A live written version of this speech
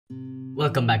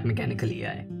Welcome back,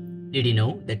 MechanicalEI. Did you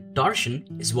know that torsion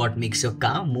is what makes your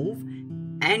car move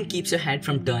and keeps your head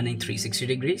from turning 360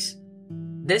 degrees?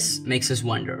 This makes us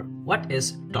wonder, what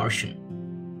is torsion?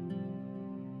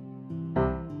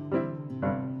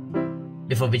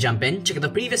 Before we jump in, check out the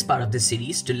previous part of this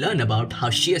series to learn about how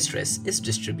shear stress is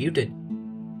distributed.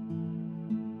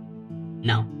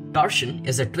 Now, torsion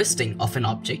is a twisting of an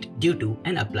object due to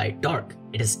an applied torque.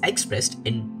 It is expressed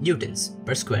in newtons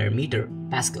per square meter,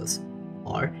 pascals,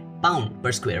 or pound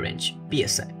per square inch,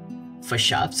 psi. For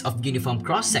shafts of uniform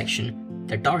cross-section,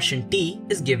 the torsion T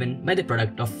is given by the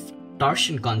product of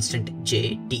torsion constant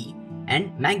J, T,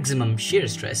 and maximum shear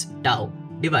stress, tau,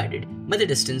 divided by the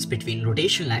distance between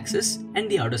rotational axis and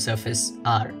the outer surface,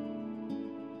 R.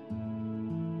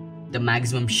 The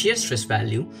maximum shear stress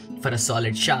value for a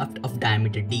solid shaft of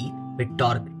diameter d with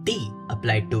torque T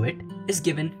applied to it is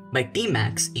given by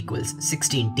Tmax equals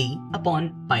 16T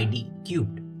upon pi d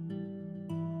cubed.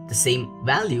 The same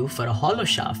value for a hollow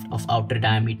shaft of outer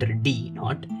diameter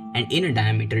d0 and inner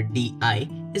diameter di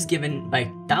is given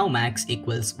by tau max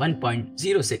equals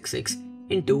 1.066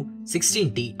 into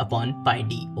 16T upon pi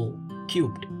do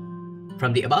cubed.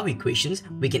 From the above equations,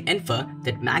 we can infer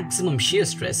that maximum shear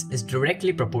stress is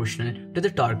directly proportional to the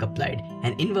torque applied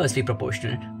and inversely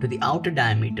proportional to the outer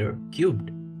diameter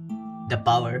cubed. The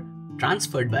power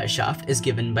transferred by a shaft is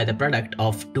given by the product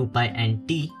of 2 pi n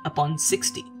t upon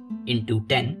 60 into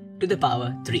 10 to the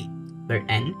power 3, where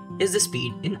n is the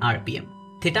speed in RPM.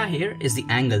 Theta here is the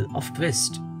angle of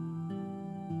twist.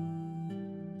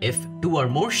 If two or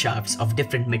more shafts of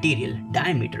different material,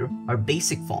 diameter, or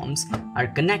basic forms are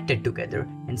connected together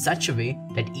in such a way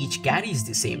that each carries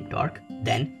the same torque,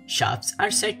 then shafts are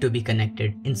said to be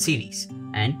connected in series,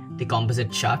 and the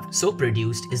composite shaft so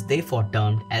produced is therefore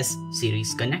termed as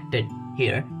series connected.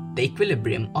 Here, the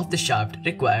equilibrium of the shaft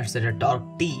requires that a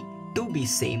torque T to be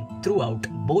same throughout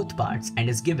both parts and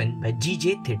is given by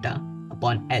Gj theta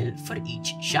upon L for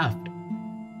each shaft.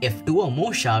 If two or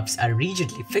more shafts are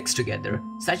rigidly fixed together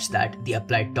such that the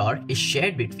applied torque is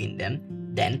shared between them,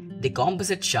 then the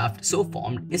composite shaft so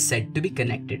formed is said to be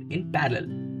connected in parallel.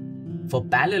 For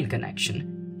parallel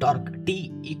connection, torque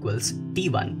T equals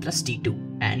T1 plus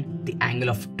T2 and the angle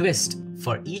of twist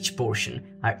for each portion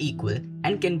are equal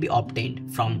and can be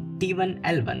obtained from T1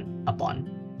 L1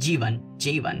 upon G1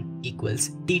 J1 equals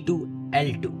T2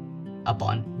 L2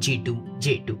 upon G2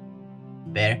 J2,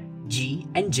 where G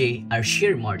and J are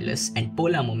shear modulus and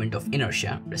polar moment of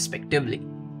inertia respectively.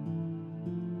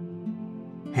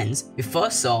 Hence, we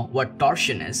first saw what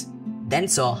torsion is, then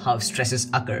saw how stresses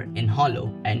occur in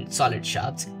hollow and solid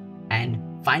shafts, and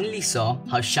finally saw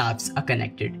how shafts are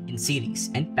connected in series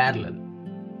and parallel.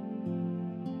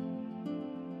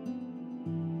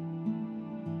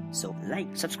 So like,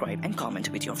 subscribe and comment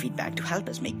with your feedback to help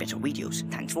us make better videos.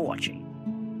 Thanks for watching.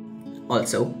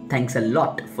 Also, thanks a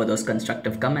lot for those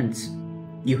constructive comments.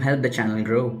 You help the channel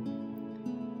grow.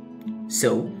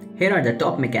 So, here are the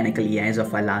top mechanical EIs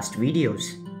of our last videos.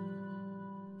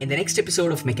 In the next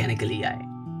episode of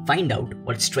MechanicalEI, find out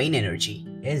what strain energy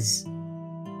is.